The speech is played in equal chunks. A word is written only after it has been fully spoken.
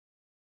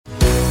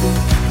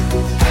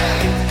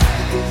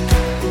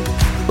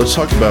let's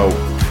talk about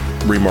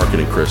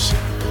remarketing, Chris.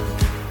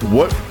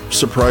 What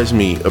surprised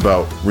me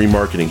about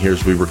remarketing here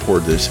as we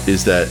record this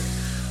is that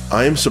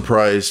I am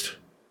surprised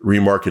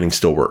remarketing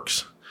still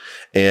works.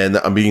 And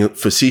I'm being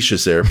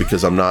facetious there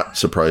because I'm not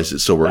surprised it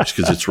still works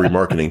because it's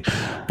remarketing.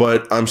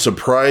 But I'm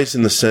surprised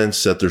in the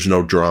sense that there's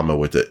no drama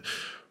with it.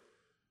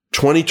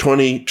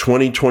 2020,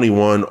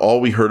 2021, all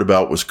we heard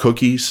about was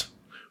cookies.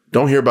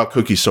 Don't hear about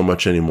cookies so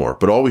much anymore.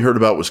 But all we heard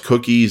about was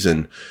cookies,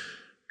 and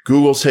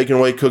Google's taking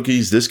away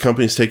cookies. This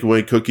company's taking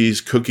away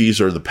cookies.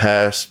 Cookies are the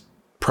past.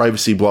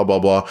 Privacy, blah, blah,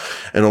 blah.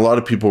 And a lot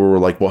of people were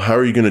like, well, how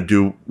are you going to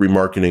do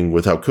remarketing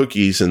without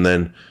cookies? And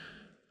then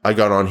I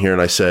got on here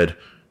and I said,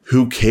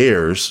 who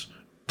cares?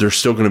 There's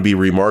still going to be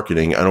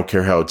remarketing. I don't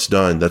care how it's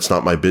done. That's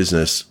not my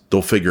business.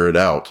 They'll figure it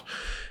out.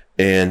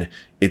 And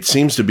it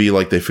seems to be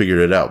like they figured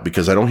it out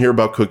because I don't hear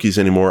about cookies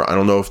anymore. I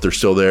don't know if they're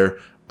still there.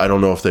 I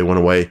don't know if they went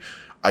away.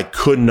 I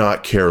could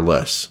not care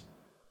less.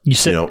 You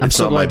said, it's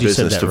not my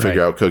business to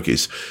figure out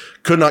cookies.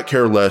 Could not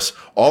care less.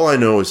 All I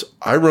know is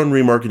I run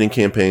remarketing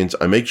campaigns.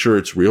 I make sure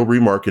it's real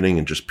remarketing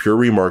and just pure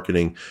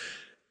remarketing.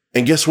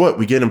 And guess what?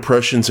 We get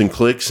impressions and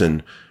clicks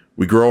and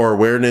we grow our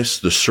awareness.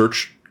 The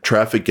search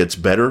traffic gets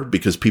better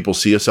because people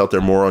see us out there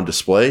more on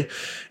display.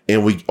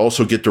 And we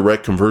also get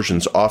direct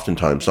conversions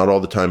oftentimes, not all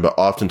the time, but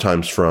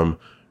oftentimes from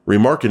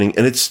remarketing.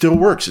 And it still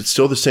works. It's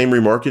still the same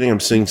remarketing.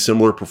 I'm seeing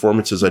similar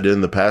performance as I did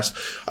in the past.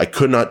 I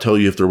could not tell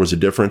you if there was a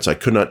difference. I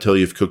could not tell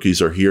you if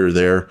cookies are here or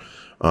there.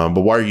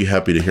 But why are you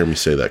happy to hear me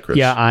say that, Chris?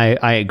 Yeah,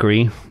 I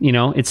agree. You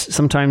know, it's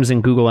sometimes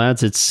in Google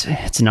Ads,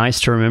 it's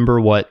nice to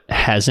remember what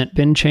hasn't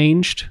been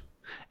changed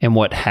and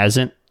what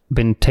hasn't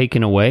been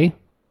taken away,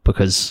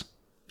 because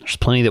there's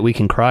plenty that we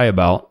can cry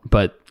about.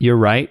 But you're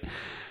right.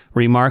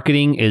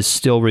 Remarketing is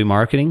still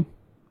remarketing.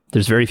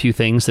 There's very few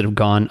things that have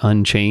gone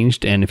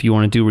unchanged. And if you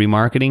want to do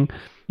remarketing,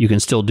 you can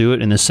still do it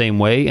in the same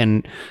way.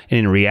 And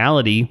in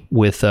reality,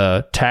 with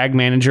Tag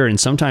Manager, and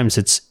sometimes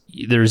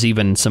there's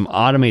even some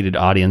automated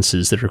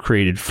audiences that are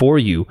created for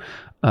you.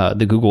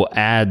 The Google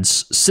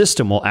Ads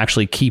system will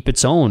actually keep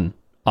its own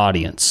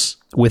audience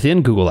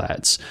within Google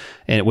Ads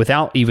and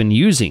without even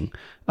using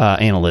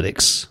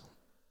analytics,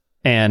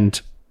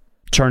 and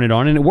turn it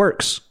on and it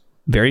works.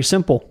 Very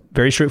simple,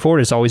 very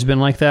straightforward. It's always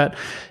been like that.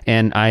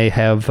 And I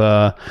have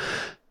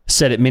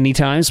said it many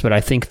times, but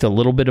I think the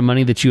little bit of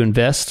money that you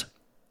invest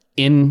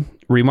in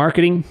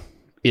remarketing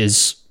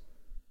is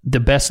the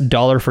best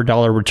dollar for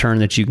dollar return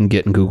that you can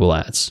get in Google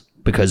Ads,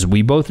 because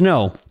we both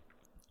know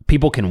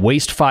people can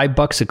waste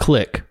 $5 a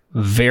click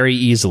very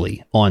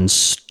easily on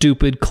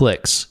stupid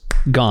clicks.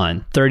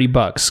 Gone.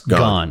 $30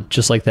 gone,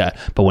 just like that.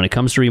 But when it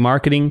comes to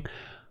remarketing,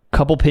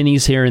 couple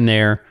pennies here and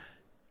there,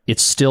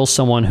 it's still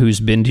someone who's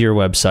been to your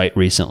website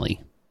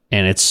recently,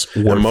 and it's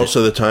worth it. And most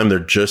of the time, they're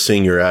just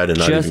seeing your ad and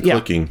not even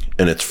clicking,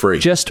 and it's free.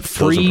 Just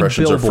free. Those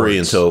impressions billboards. are free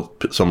until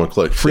someone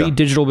clicks. Free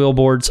digital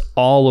billboards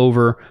all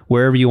over,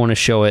 wherever you want to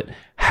show it.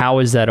 How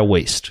is that a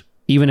waste?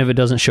 Even if it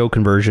doesn't show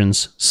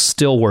conversions,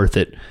 still worth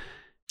it.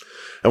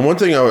 And one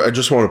thing I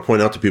just want to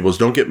point out to people is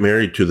don't get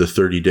married to the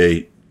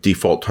 30-day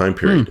default time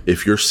period.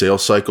 If your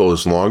sales cycle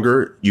is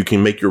longer, you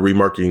can make your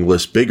remarketing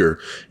list bigger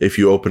if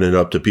you open it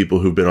up to people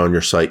who've been on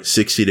your site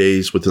 60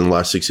 days, within the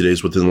last 60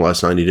 days, within the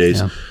last 90 days.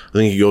 Yeah. I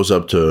think it goes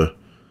up to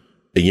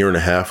a year and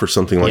a half or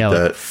something like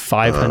that. Like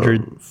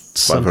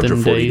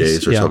 540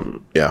 days or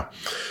something. Yeah.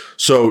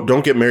 So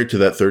don't get married to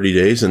that 30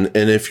 days. And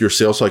if your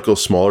sales cycle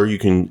is smaller, you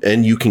can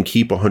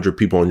keep 100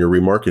 people on your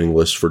remarketing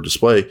list for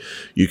display.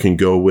 You can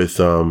go with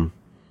a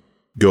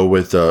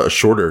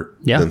shorter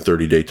than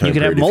 30-day time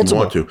period if you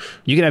want to.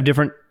 You can have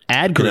different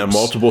ad groups. You can have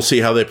multiple, see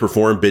how they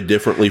perform, bid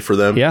differently for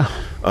them. Yeah.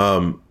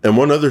 And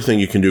one other thing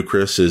you can do,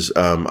 Chris, is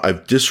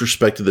I've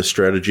disrespected this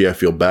strategy. I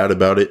feel bad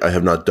about it. I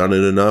have not done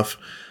it enough.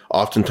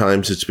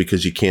 Oftentimes it's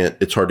because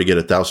it's hard to get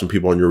 1,000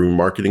 people on your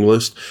remarketing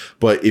list.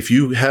 But if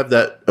you have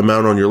that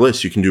amount on your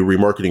list, you can do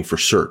remarketing for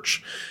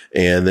search.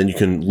 And then you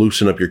can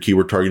loosen up your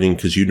keyword targeting,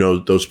 because you know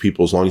those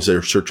people, as long as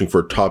they're searching for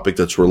a topic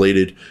that's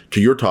related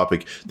to your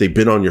topic, they've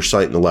been on your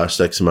site in the last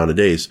X amount of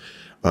days.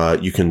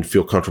 You can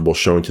feel comfortable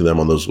showing to them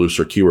on those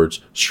looser keywords.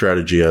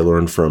 Strategy I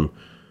learned from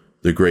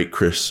the great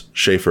Chris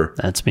Schaefer.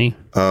 That's me.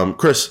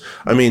 Chris,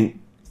 I mean,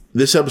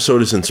 this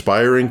episode is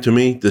inspiring to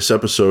me. This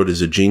episode is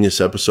a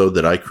genius episode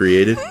that I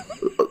created.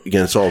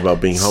 Again, it's all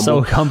about being humble.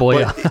 So humble,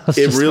 but yeah.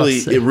 It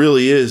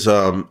really is.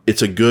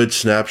 It's a good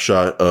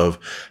snapshot of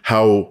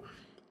how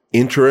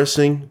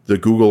interesting the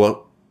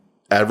Google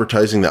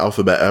advertising, the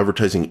Alphabet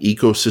advertising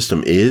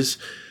ecosystem is,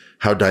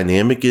 how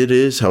dynamic it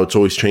is, how it's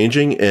always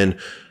changing. And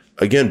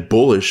again,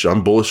 bullish.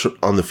 I'm bullish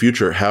on the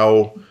future.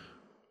 How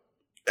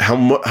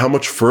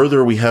much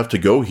further we have to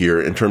go here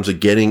in terms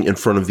of getting in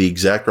front of the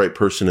exact right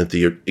person at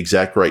the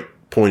exact right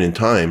point in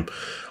time,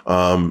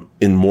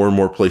 in more and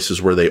more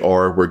places where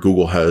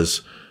Google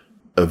has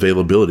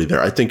availability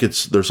there. I think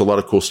there's a lot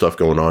of cool stuff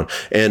going on,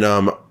 and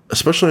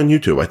especially on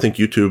YouTube. I think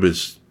YouTube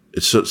is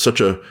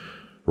such a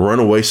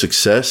runaway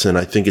success, and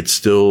I think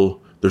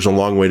there's a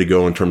long way to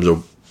go in terms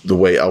of the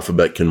way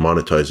Alphabet can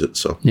monetize it.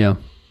 So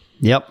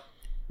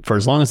For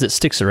as long as it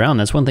sticks around,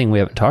 that's one thing we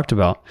haven't talked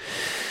about.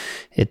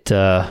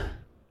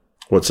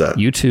 What's that?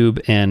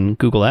 YouTube and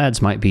Google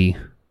Ads might be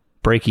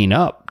breaking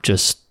up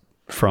just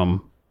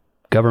from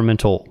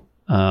governmental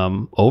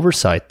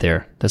oversight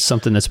there. That's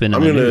something that's been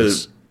in the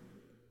news.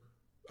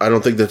 I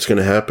don't think that's going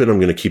to happen. I'm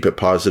going to keep it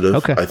positive.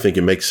 Okay. I think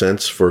it makes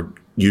sense for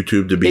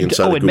YouTube to be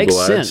inside of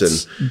Google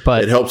Ads.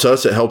 But it helps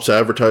us. It helps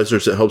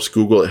advertisers. It helps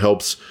Google. It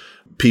helps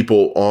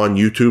people on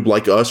YouTube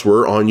like us.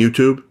 We're on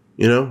YouTube.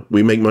 You know,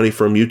 we make money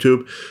from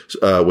YouTube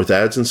with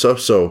ads and stuff.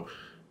 So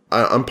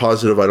I'm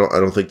positive. I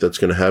don't think that's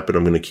going to happen.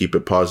 I'm going to keep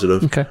it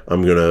positive. Okay.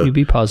 I'm going You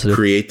be to positive.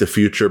 create the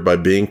future by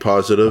being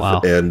positive.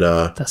 Wow. And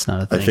That's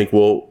not a thing. I think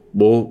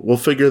we'll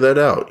figure that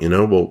out. You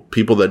know,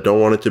 people that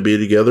don't want it to be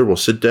together, we'll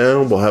sit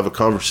down, we'll have a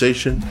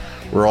conversation.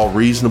 We're all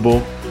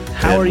reasonable.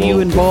 How are you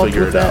involved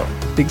with that?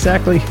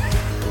 Exactly.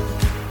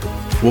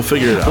 We'll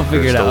figure it out. We'll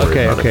figure it out.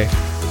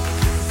 Okay.